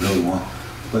 and you really want.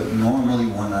 But normally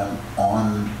when I'm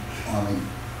on a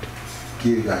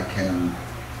gig, I can,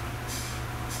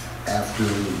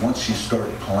 once you start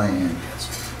playing,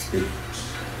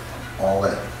 all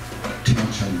that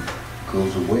tension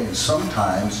goes away, and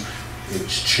sometimes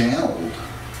it's channeled.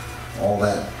 All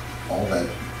that.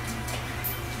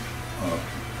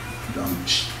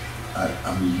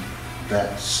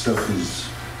 That stuff is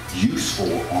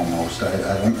useful almost.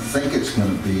 I don't think it's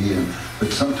going to be,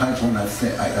 but sometimes when I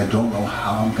think, I don't know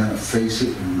how I'm going to face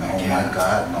it, and oh my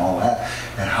God, and all that,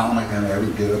 and how am I going to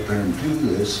ever get up there and do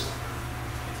this?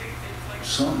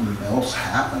 Something else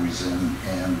happens,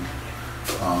 and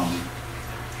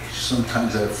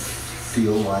sometimes I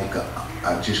feel like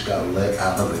I just got let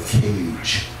out of the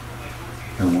cage,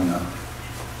 and when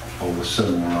all of a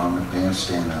sudden we're on the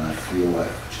bandstand and I feel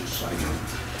like, just like,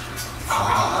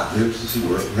 this is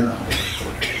work, you know.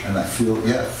 And I feel,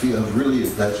 really,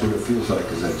 that's what it feels like,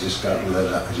 is I just got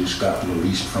let out, I just got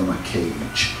released from a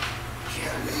cage.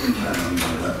 I don't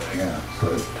know that, yeah,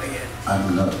 but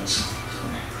I'm nuts.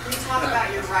 Can you talk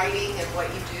about your writing and what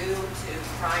you do to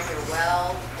prime your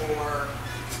well, or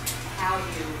how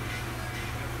you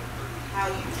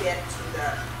get to the,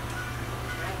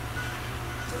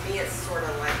 for me it's sort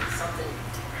of like something,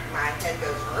 my head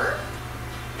goes,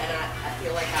 and I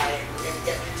feel like I am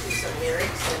getting to some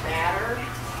lyrics that matter.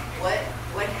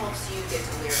 What helps you get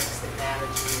to lyrics that matter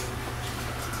to you?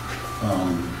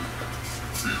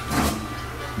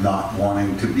 Not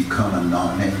wanting to become a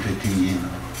non-entity, you know,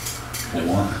 for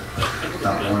one,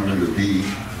 not wanting to be,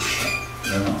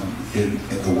 you know, in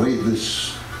the way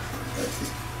this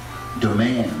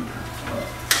demand,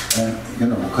 and you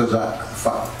know, because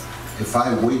if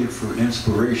I waited for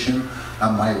inspiration,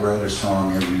 I might write a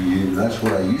song every year. That's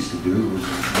what I used to do. Was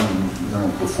when, you know,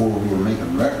 before we were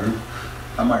making records,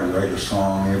 I might write a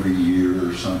song every year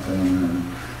or something, and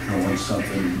you know, when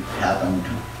something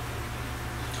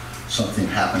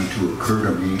happened to occur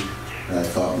to me that I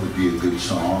thought would be a good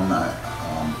song.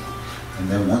 And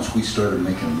then once we started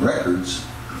making records,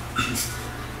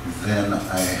 then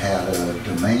I had a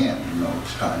demand. You know,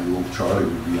 it's time. Little Charlie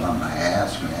would be on my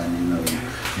ass, man. You know,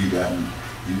 you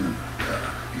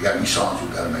got any songs? We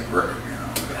got to make a record. You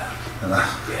know, and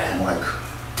I'm like,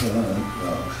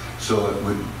 so it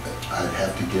would. I'd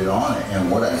have to get on it. And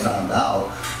what I found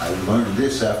out, I learned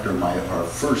this after our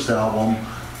first album.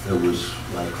 There was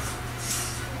like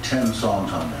 10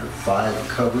 songs on there, 5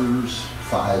 covers,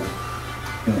 5,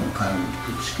 you know, kind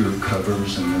of obscure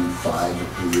covers, and then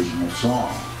 5 original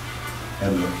songs.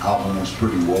 And the album was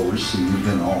pretty well received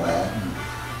and all that.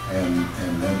 And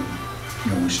then,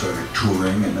 you know, we started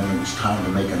touring, and then it was time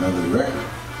to make another record.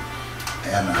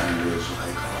 And I was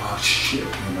like, oh shit,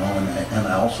 you know, and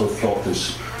I also felt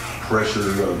this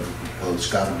pressure of, well, it's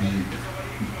got to be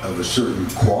of a certain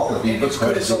quality. It's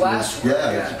good as the last one.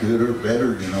 Yeah, it's good or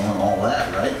better, you know, and all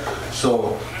that, right?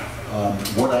 So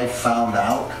what I found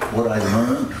out, what I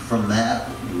learned from that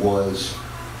was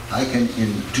I can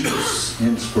induce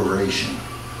inspiration.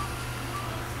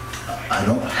 I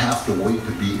don't have to wait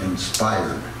to be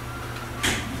inspired,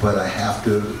 but I have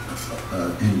to,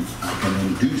 I can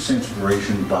induce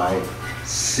inspiration by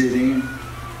sitting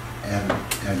and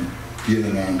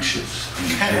getting anxious,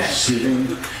 and just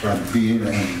sitting and being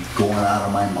and going out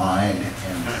of my mind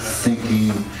and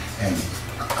thinking and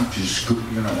just,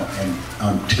 you know, and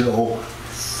until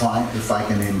if I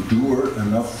can endure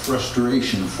enough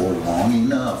frustration for long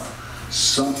enough,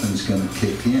 something's going to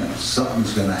kick in,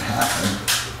 something's going to happen,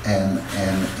 and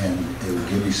it will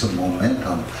give me some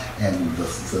momentum, and the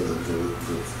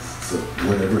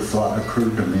whatever thought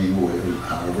occurred to me,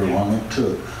 however long it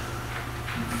took,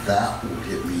 that will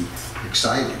get me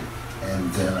excited,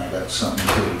 and then I got something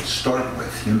to start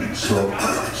with, you know. So,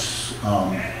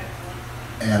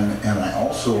 and I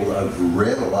also, I've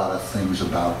read a lot of things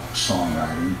about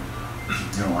songwriting,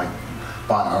 you know, like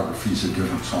biographies of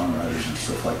different songwriters and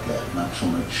stuff like that. Not so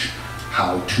much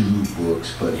how-to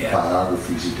books, but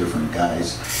biographies of different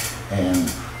guys. And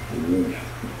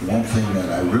one thing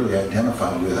that I really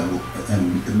identified with,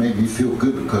 and it made me feel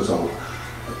good, because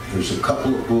there's a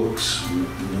couple of books.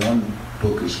 One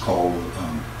book is called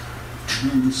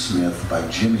Tunesmith by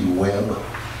Jimmy Webb.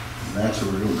 And that's a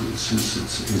real good,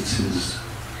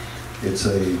 it's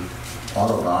a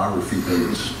autobiography, but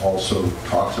it also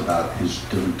talks about his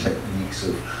different techniques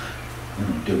of, you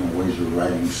know, different ways of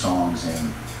writing songs.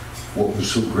 And what was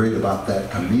so great about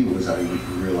that to me was I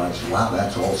realized, wow,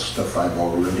 that's all stuff I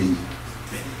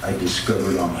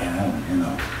discovered on my own, you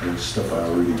know, it was stuff I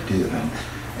already did.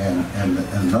 And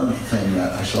another thing,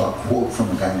 that I saw a quote from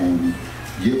a guy named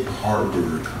Yip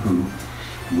Harburg, who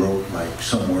wrote like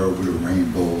Somewhere Over the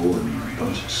Rainbow and a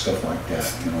bunch of stuff like that.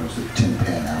 You know, he's a Tin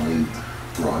Pan Alley,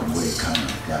 Broadway kind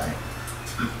of guy.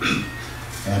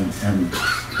 And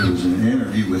there was an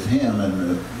interview with him, and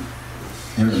the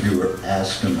interviewer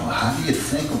asked him, well, how do you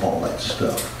think of all that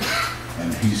stuff?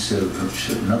 And he said,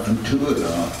 shit, nothing to it.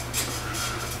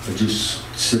 I just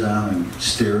sit down and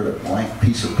stare at a blank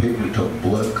piece of paper till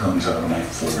blood comes out of my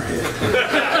forehead.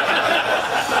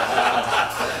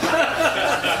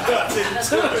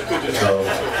 So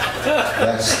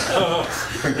that's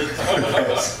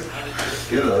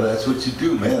you know, that's what you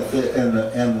do, man. And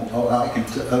I can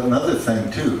another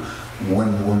thing too.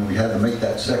 When we had to make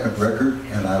that second record,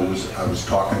 and I was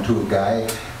talking to a guy,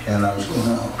 and I was going,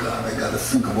 oh God, I got to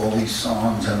think of all these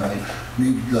songs, and I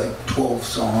need like 12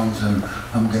 songs, and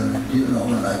I'm gonna, you know,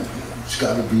 and it's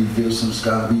got to be this and it's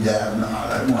got to be that, and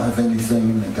I don't have anything.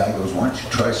 And the guy goes, why don't you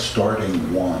try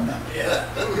starting one? You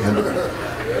know?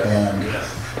 And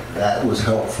that was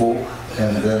helpful.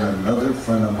 And then another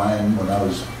friend of mine, when I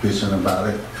was bitching about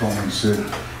it, told me, he said,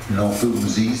 you know, if it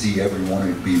was easy, everyone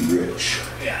would be rich.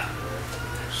 Yeah.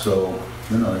 So,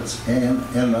 you know, it's, and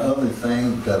the other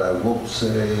thing that I won't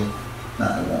say,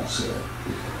 I won't say it.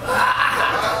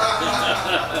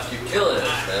 You're killing it,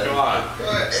 man. Come on. Go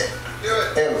ahead. Do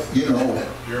it. You know,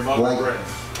 You're like,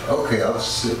 okay,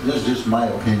 this is just my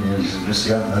opinions, and this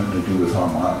got nothing to do with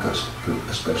harmonicas,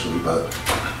 especially, but,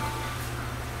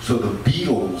 so the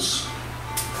Beatles,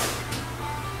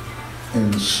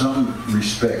 in some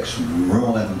respects,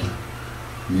 ruined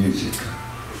music,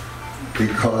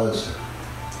 because,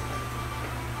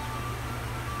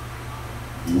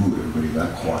 ooh, everybody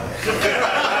got quiet.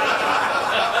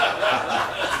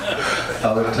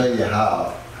 I will tell you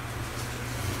how.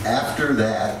 After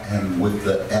that, and with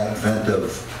the advent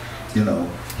of, you know,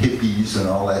 hippies and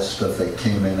all that stuff that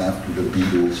came in after the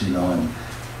Beatles, you know, and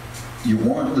you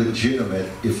weren't legitimate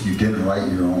if you didn't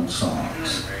write your own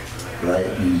songs, right?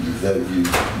 You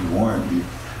weren't, you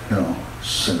know,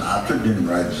 Sinatra didn't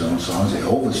write his own songs,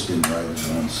 Elvis didn't write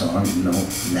his own songs, you know,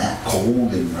 Nat Cole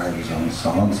didn't write his own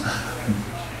songs.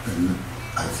 And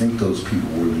I think those people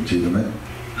were legitimate.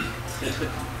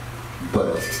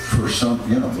 But for some,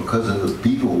 you know, because of the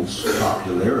Beatles'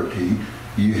 popularity,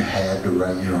 you had to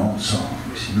write your own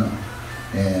songs, you know.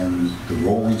 And the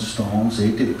Rolling Stones,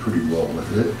 they did pretty well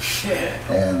with it.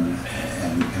 And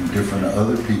different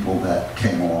other people that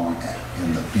came along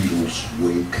in the Beatles'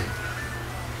 wake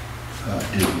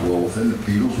did well with it. And the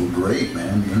Beatles were great,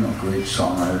 man, you know, great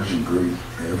songwriters and great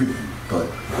everything. But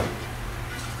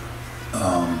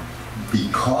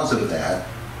because of that,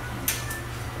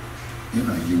 you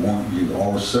know, all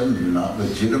of a sudden you're not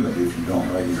legitimate if you don't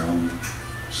write your own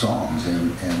songs,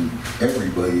 and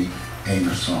everybody ain't a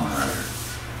songwriter.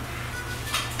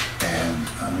 And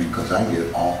I mean, because I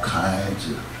get all kinds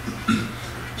of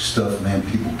stuff, man.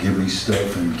 People give me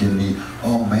stuff and give me,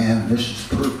 oh man, this is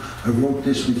perfect. I wrote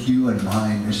this with you in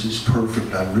mind. This is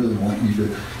perfect. I really want you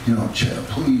to, you know,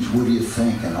 please, what do you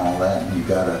think, and all that. And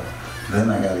then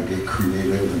I gotta get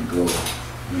creative and go,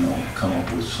 you know, come up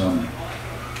with some.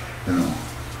 You know,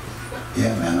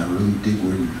 yeah, man, I really dig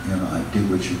I dig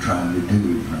what you're trying to do,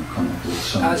 you know, come up with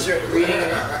something. I was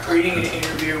reading an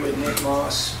interview with Nick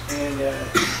Moss, and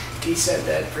he said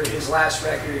that for his last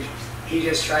record, he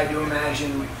just tried to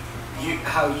imagine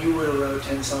how you would have wrote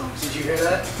 10 songs. Did you hear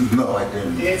that? No, I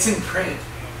didn't. It's in print.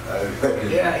 I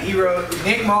didn't. Yeah, he wrote,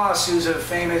 Nick Moss, who's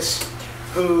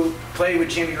who played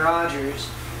with Jimmy Rogers,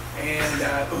 and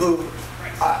who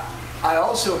I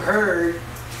also heard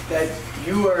that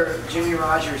you are Jimmy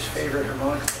Rogers' favorite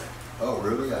harmonica player. Oh,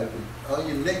 really?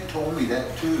 Nick told me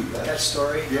that too. That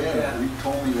story? Yeah, he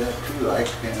told me that too. I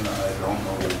don't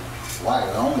know why.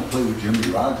 I only played with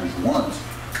Jimmy Rogers once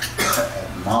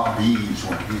at Ma B's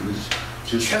when he was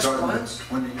just starting. Once?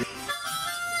 When he,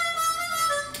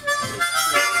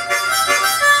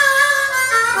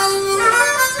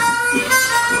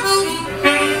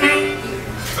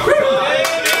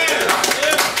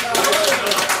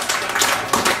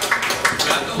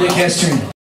 Nick Estrin.